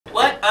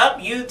What up,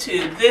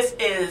 YouTube? This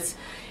is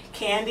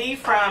Kandy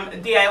from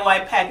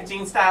DIY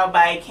Packaging Style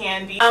by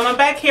Kandy. I'm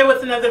back here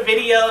with another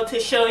video to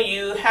show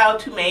you how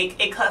to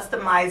make a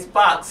customized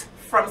box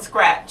from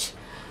scratch.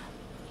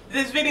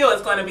 This video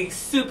is going to be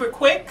super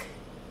quick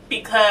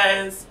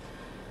because,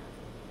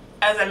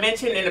 as I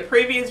mentioned in the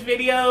previous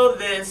video,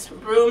 this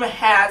room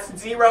has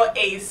zero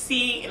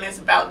AC and it's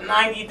about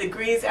 90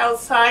 degrees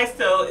outside,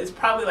 so it's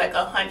probably like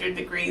 100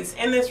 degrees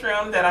in this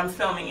room that I'm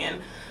filming in.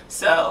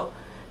 So,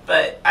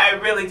 but I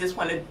really just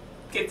want to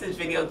get this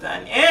video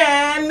done,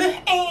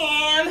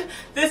 and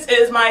this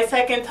is my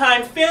second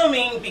time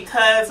filming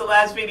because the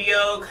last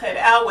video cut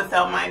out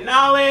without my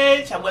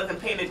knowledge. I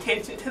wasn't paying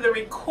attention to the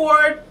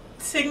record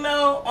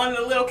signal on the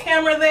little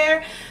camera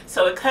there,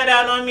 so it cut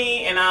out on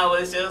me and I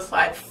was just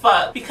like,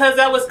 fuck. Because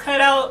that was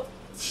cut out,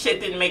 shit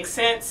didn't make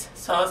sense,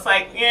 so I was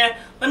like, yeah,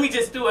 let me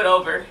just do it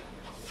over.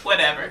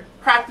 Whatever,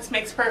 practice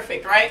makes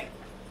perfect, right?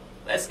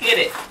 Let's get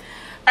it.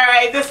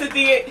 Alright, this is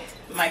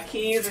my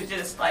keys are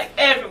just like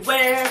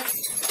everywhere.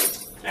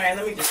 Alright,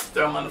 let me just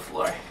throw them on the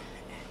floor.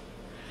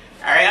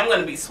 Alright, I'm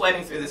gonna be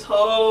sweating through this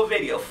whole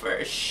video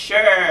for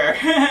sure.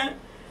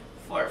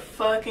 For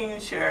fucking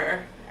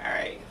sure.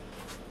 Alright.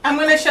 I'm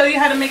going to show you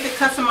how to make a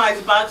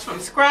customized box from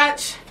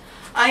scratch.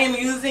 I am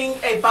using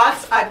a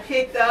box I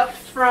picked up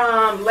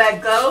from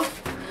Let Go.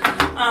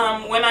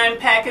 When I'm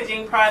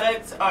packaging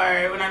products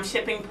or when I'm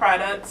shipping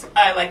products,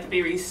 I like to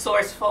be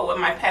resourceful with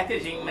my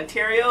packaging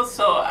materials.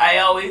 So I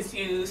always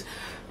use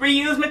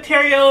reused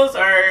materials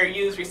or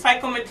use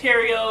recycled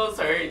materials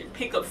or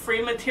pick up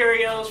free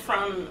materials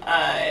from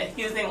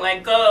using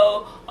Let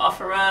Go,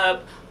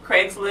 OfferUp,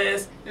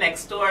 Craigslist,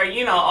 Nextdoor,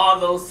 you know, all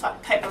those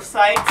type of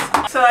sites.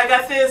 So I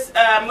got this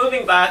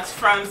moving box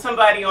from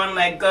somebody on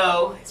Let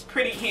Go. It's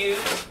pretty huge.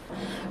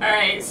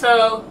 Alright,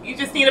 so you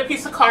just need a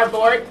piece of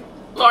cardboard,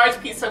 large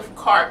piece of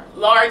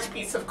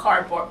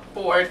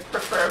cardboard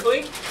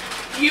preferably.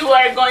 You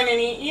are going to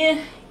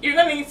need, you're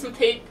going to need some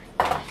tape.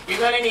 You're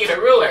going to need a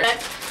ruler.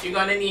 You're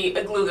going to need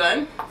a glue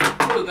gun.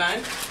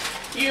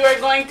 You are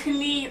going to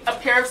need a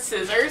pair of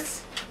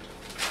scissors.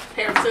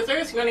 You're going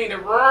to need a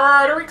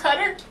rotary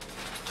cutter,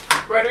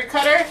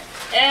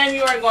 and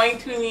you are going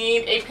to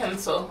need a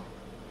pencil.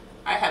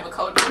 I have a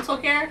colored pencil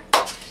here.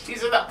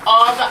 These are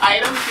all the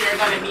items you're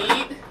going to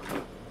need.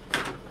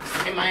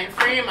 Am I in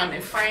frame? I'm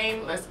in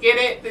frame. Let's get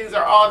it. These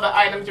are all the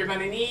items you're going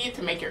to need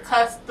to make your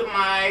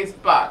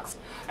customized box.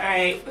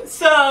 Alright,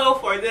 so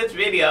for this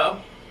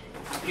video,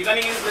 you're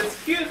going to use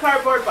this huge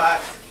cardboard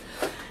box,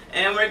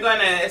 and we're going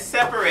to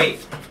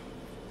separate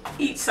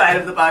each side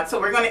of the box. So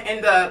we're going to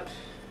end up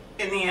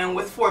in the end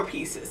with 4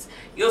 pieces.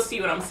 You'll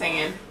see what I'm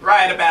saying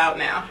right about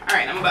now.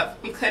 Alright, I'm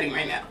cutting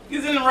right now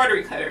using the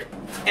rotary cutter.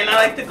 And I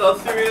like to go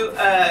through,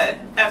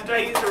 after I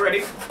use the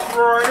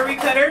rotary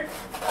cutter,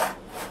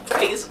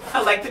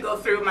 I like to go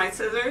through my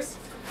scissors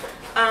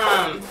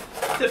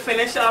to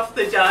finish off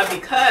the job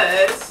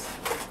because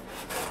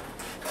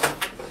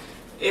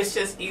it's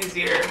just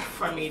easier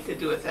for me to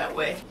do it that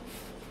way.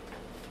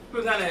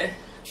 We're gonna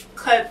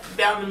cut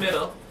down the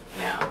middle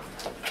now.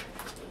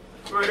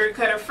 Rotary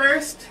cutter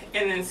first,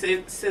 and then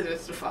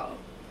scissors to follow.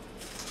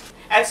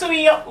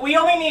 Actually, we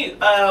only need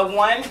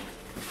 1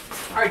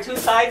 or 2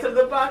 sides of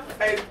the box,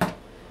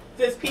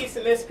 this piece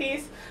and this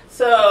piece.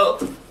 So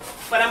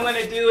what I'm going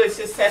to do is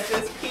just set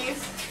this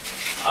piece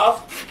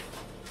off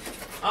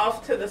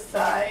to the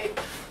side.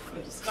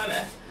 I'm just going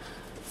to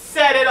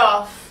set it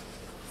off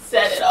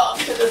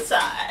to the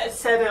side,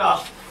 set it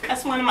off.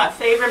 That's one of my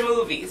favorite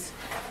movies.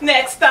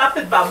 Next stop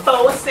is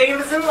Balboa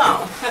Savers and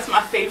Loan. That's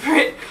my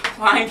favorite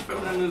line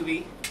from the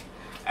movie.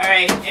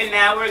 Alright, and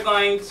now we're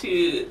going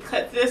to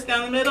cut this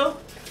down the middle.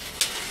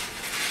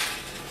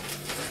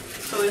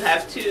 So we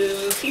have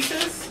 2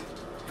 pieces.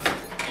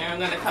 And I'm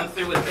going to come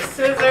through with the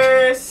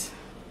scissors.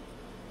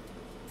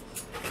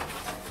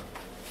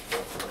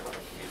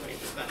 We're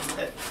just going to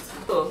cut.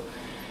 Cool.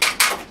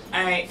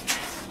 Alright,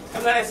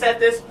 I'm going to set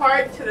this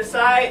part to the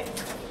side.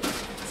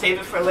 Save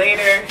it for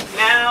later.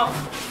 Now,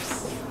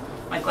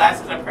 my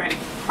glasses are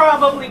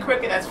probably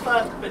crooked as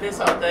fuck, but it's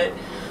all good.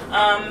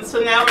 So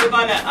now we're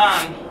going to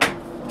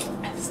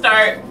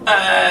start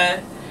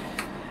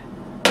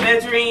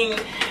measuring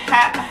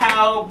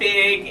how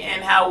big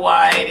and how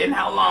wide and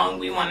how long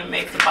we want to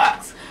make the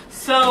box.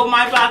 So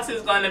my box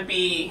is going to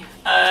be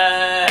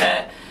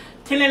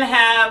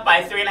 10.5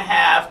 by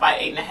 3.5 by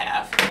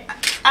 8.5.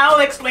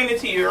 I'll explain it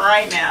to you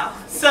right now.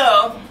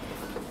 So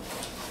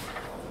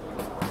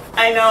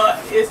I know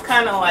it's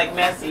kind of like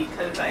messy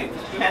because I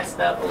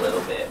messed up a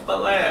little bit,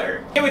 but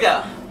whatever. Here we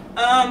go.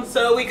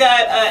 So we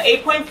got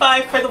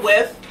 8.5 for the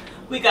width.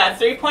 We got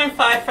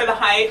 3.5 for the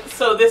height.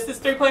 So this is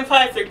 3.5,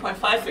 3.5,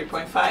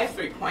 3.5,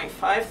 3.5,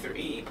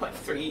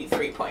 3.3,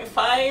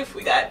 3.5.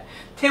 We got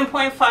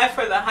 10.5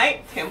 for the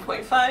height,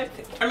 10.5.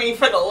 I mean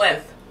for the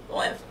length.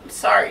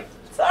 Sorry.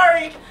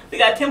 We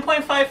got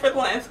 10.5 for the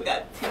length. We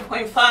got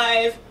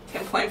 10.5.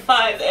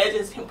 10.5, the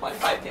edges 10.5,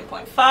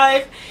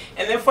 10.5,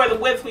 and then for the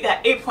width we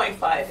got 8.5,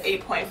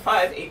 8.5,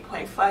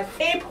 8.5,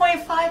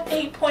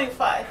 8.5,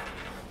 8.5.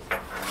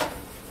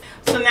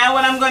 So now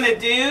what I'm going to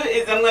do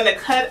is I'm going to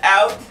cut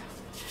out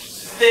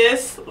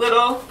this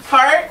little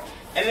part,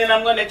 and then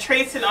I'm going to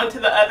trace it onto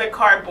the other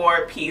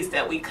cardboard piece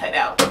that we cut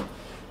out,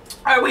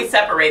 or we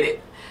separated.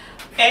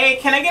 Hey,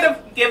 can I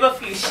give a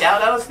few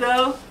shout outs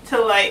though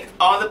to like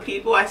all the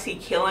people I see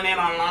killing it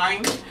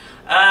online?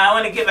 I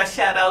want to give a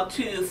shout out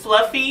to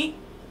Fluffy.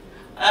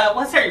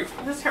 What's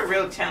her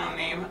real channel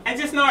name? I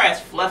just know her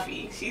as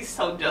Fluffy. She's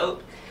so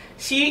dope.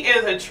 She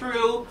is a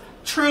true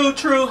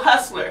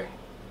hustler.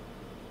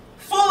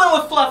 Foolin'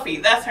 with Fluffy,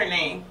 that's her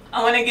name.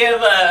 I want to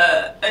give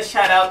a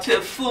shout out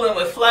to Foolin'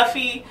 with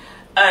Fluffy.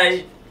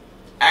 I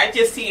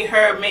just see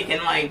her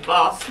making like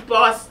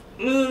boss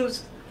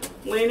moves,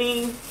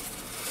 winning.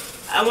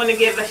 I want to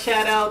give a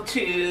shout out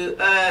to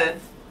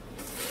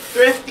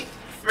Thrift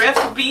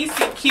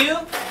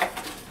BCQ.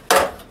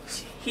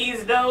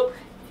 He's dope.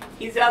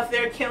 He's out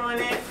there killing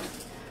it.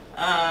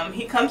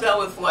 He comes out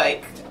with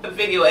like a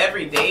video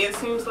every day, it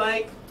seems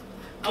like.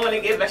 I want to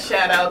give a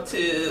shout out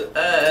to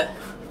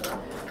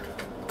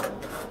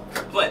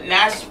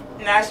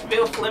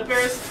Nashville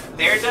Flippers.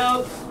 They're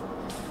dope.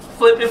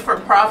 Flipping for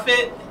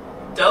Profit,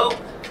 dope.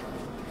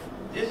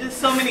 There's just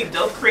so many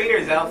dope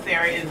creators out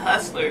there and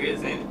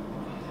hustlers, and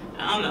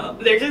I don't know.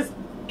 They're just,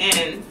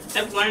 and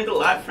I've learned a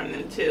lot from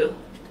them too.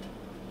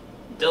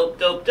 Dope,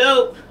 dope,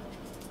 dope.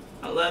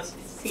 I love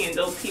seeing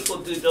dope people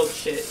do dope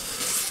shit.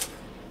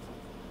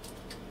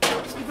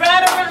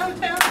 Right around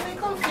town, they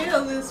gon'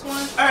 feel this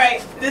one.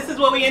 Alright, this is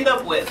what we end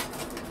up with.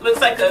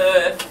 Looks like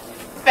a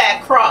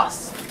fat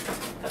cross.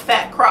 A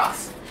fat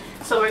cross.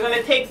 So we're going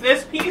to take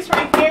this piece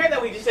right here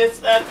that we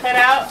just cut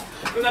out.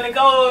 We're going to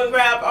go and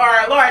grab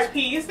our large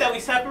piece that we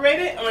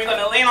separated, and we're going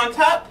to lay it on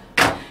top,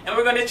 and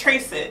we're going to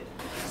trace it.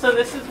 So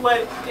this is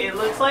what it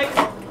looks like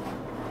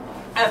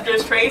after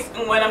it's traced,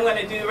 and what I'm going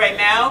to do right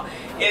now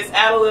is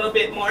add a little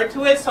bit more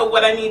to it. So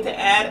what I need to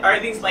add are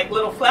these like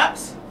little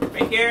flaps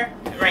right here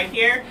and right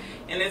here,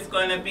 and it's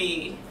going to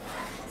be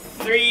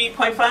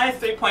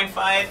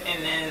 3.5,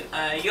 and then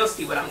you'll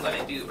see what I'm going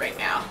to do right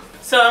now.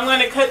 So I'm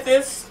going to cut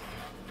this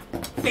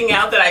thing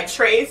out that I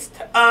traced.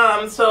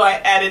 So I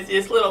added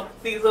these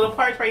little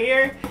parts right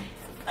here.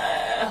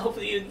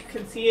 Hopefully you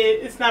can see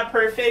it. It's not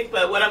perfect,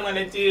 but what I'm going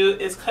to do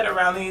is cut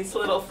around these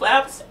little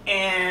flaps,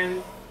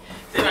 and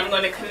then I'm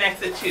going to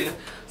connect the two.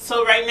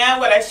 So right now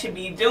what I should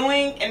be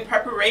doing in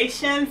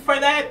preparation for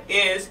that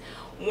is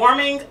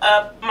warming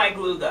up my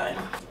glue gun.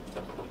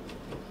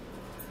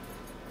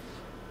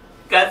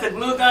 Got the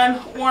glue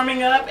gun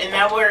warming up, and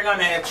now we're going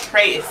to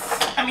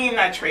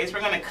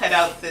we're going to cut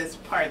out this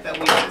part that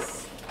we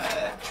just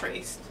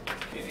traced.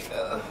 Here we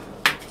go.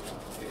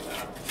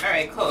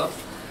 Alright, cool.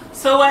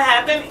 So what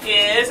happened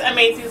is I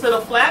made these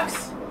little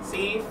flaps.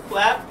 See?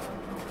 Flap,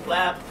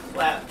 flap,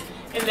 flap.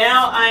 And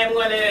now I am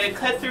going to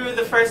cut through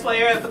the first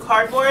layer of the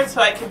cardboard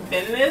so I can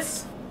bend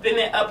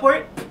it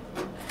upward.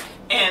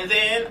 And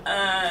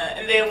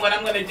then what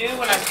I'm going to do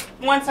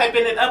once I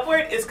bend it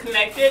upward is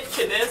connect it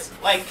to this,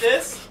 like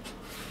this,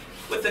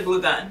 with the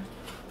glue gun.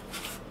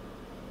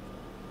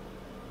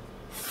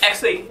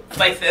 Actually,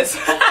 like this.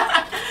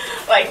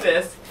 Like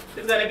this.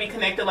 It's going to be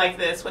connected like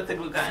this with the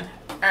glue gun.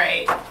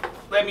 Alright,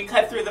 let me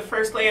cut through the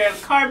first layer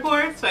of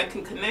cardboard so I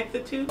can connect the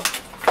two.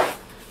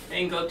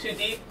 Didn't go too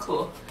deep.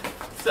 Cool.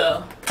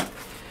 So,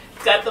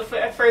 got the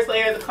first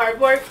layer of the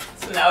cardboard.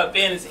 So now it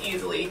bends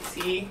easily.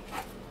 See?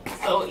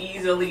 So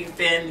easily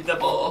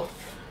bendable.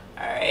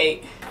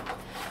 Alright.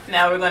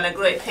 Now we're going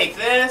to take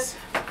this.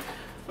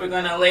 We're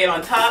going to lay it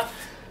on top.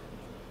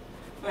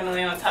 We're going to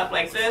lay it on top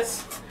like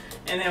this.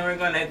 And then we're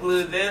going to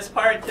glue this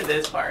part to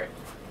this part.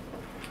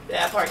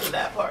 That part to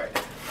that part.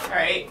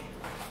 Alright.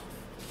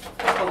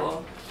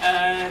 Cool.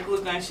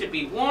 Glue gun should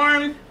be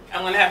warm.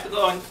 I'm going to have to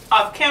go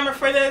off camera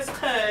for this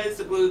because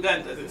the glue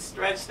gun doesn't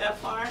stretch that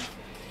far.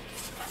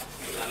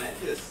 We're going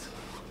to just...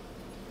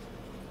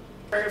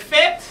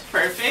 Perfect.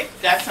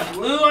 Perfect. Got some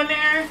glue on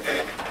there.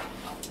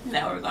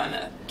 Now we're going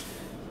to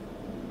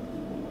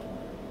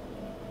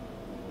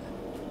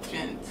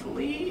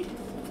gently...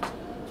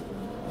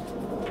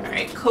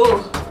 Alright, cool.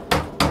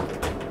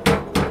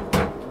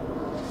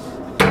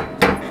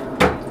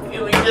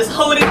 And we just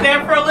hold it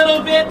there for a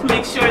little bit to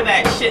make sure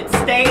that shit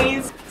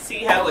stays.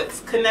 See how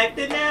it's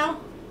connected now?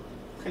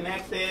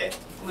 Connected,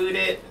 glued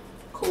it.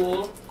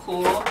 Cool,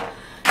 cool.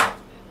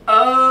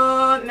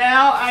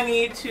 Now I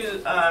need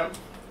to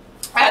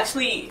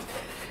actually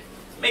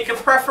make a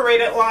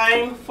perforated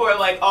line for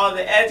like all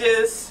the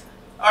edges,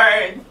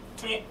 or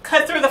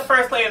cut through the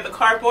first layer of the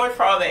cardboard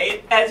for all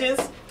the edges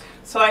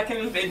so I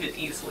can bend it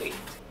easily.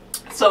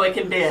 So it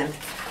can bend.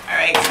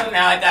 Alright, so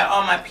now I got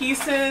all my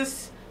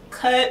pieces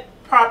cut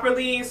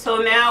properly. So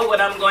now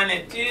what I'm going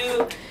to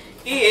do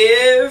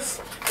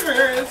is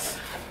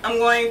I'm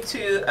going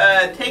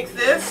to take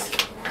this.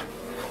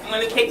 I'm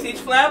going to take these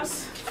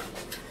flaps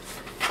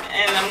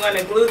and I'm going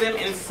to glue them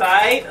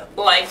inside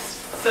like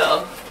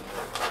so.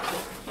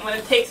 I'm going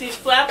to take these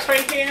flaps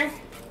right here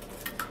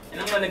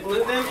and I'm going to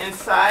glue them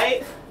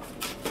inside.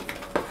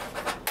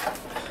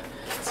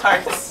 It's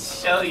hard to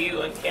show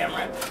you on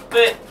camera,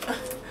 but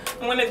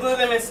I'm going to glue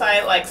them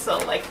inside like so,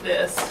 like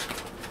this,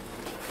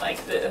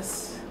 like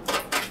this,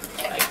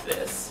 like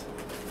this.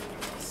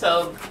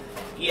 So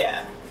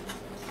Yeah,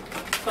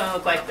 it's gonna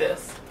look like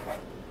this.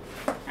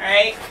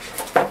 Alright,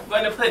 I'm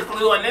going to put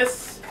glue on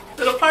this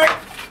little part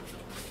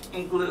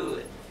and glue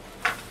it.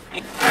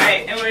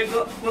 Alright, and we're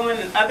gluing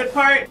the other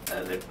part.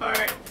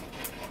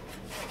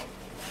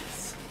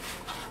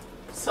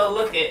 So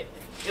look it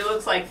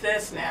looks like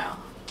this now.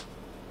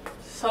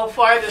 So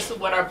far this is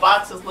what our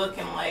box is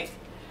looking like.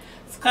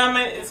 It's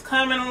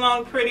coming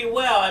along pretty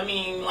well. I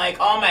mean, like,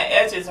 all my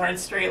edges aren't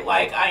straight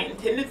like I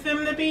intended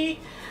them to be,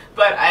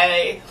 but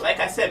like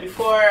I said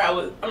before,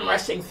 I'm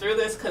rushing through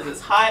this because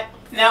it's hot.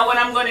 Now what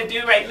I'm going to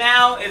do right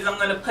now is I'm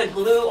going to put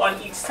glue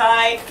on each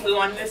side, glue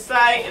on this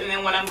side, and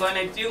then what I'm going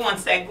to do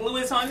once that glue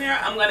is on there,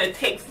 I'm going to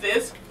take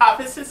this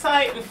opposite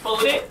side and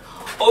fold it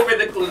over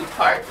the glue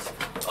parts,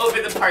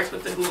 over the parts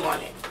with the glue on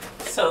it.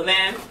 So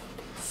then,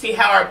 see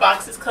how our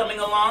box is coming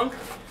along?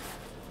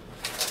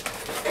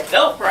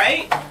 Dope,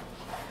 right?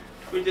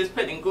 We're just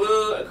putting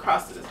glue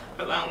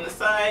along the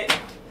side.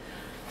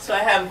 So I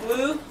have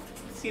glue,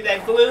 see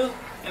that glue?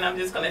 And I'm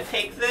just going to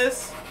take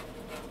this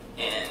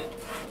and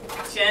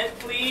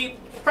gently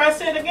press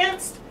it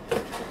against.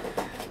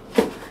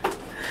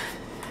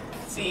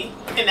 See?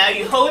 And now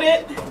you hold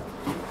it,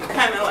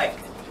 kind of like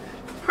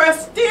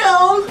press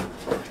down.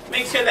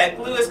 Make sure that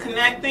glue is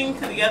connecting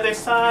to the other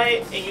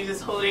side, and you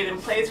just hold it in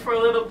place for a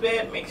little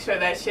bit. Make sure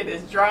that shit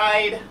is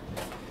dried.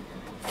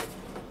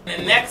 The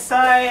next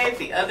side,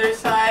 the other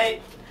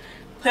side,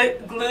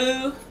 put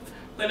glue.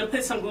 I'm going to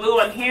put some glue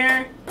on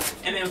here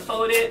and then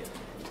fold it.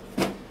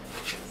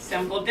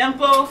 Simple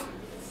dimple,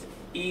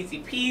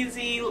 easy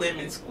peasy,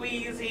 lemon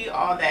squeezy,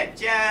 all that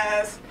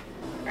jazz.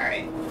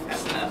 Alright,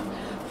 that's enough.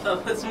 So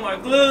put some more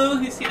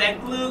glue. You see that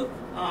glue?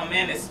 Oh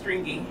man, it's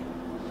stringy.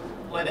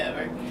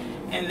 Whatever.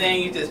 And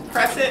then you just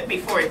press it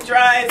before it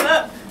dries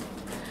up.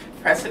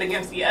 Press it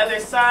against the other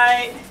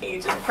side. And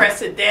you just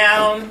press it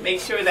down. Make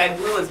sure that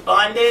glue is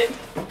bonded.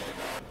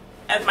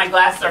 As my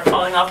glasses are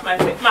falling off my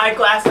face, my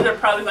glasses are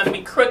probably going to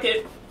be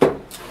crooked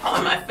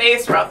on my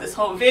face throughout this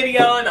whole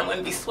video, and I'm going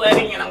to be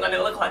sweating and I'm going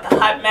to look like a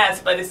hot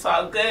mess, but it's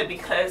all good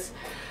because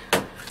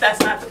that's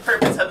not the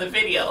purpose of the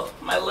video.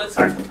 My looks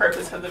aren't the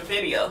purpose of the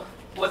video.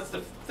 What's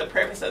the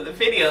purpose of the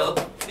video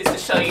is to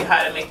show you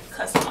how to make a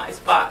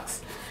customized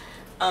box.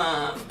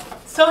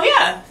 So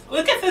yeah,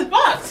 look at this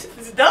box.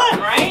 It's done,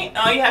 right?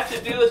 All you have to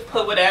do is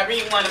put whatever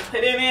you want to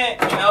put in it,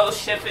 you know,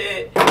 ship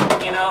it,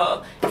 you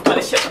know, you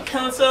want to ship a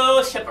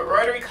pencil, ship a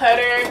rotary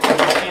cutter,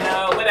 you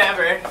know,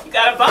 whatever. You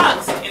got a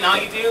box, and all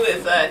you do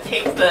is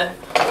tape the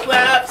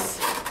flaps.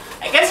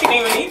 I guess you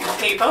didn't even need the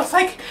tape. I was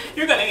like,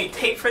 you're going to need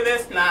tape for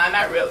this? Nah,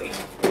 not really.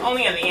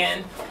 Only in the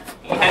end.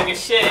 You have your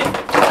shit.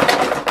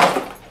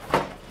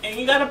 And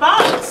you got a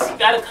box. You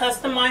got a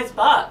customized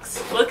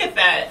box. Look at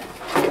that.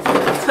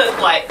 It took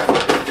like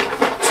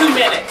 2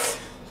 minutes.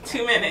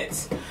 2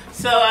 minutes.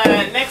 So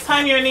next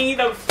time you're in need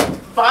of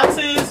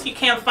boxes, you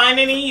can't find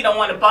any, you don't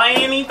want to buy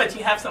any, but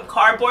you have some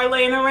cardboard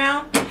laying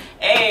around,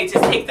 hey,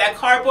 just take that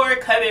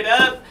cardboard, cut it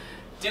up,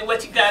 do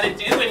what you got to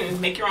do, and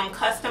make your own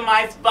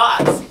customized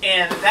box.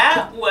 And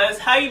that was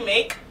how you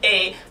make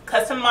a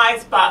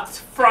customized box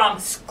from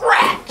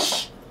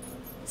scratch.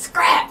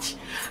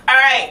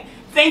 Alright,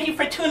 thank you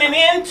for tuning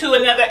in to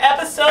another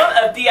episode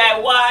of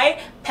DIY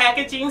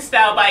Packaging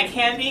Style by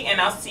Kandy,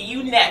 and I'll see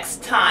you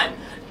next time.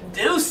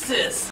 Deuces.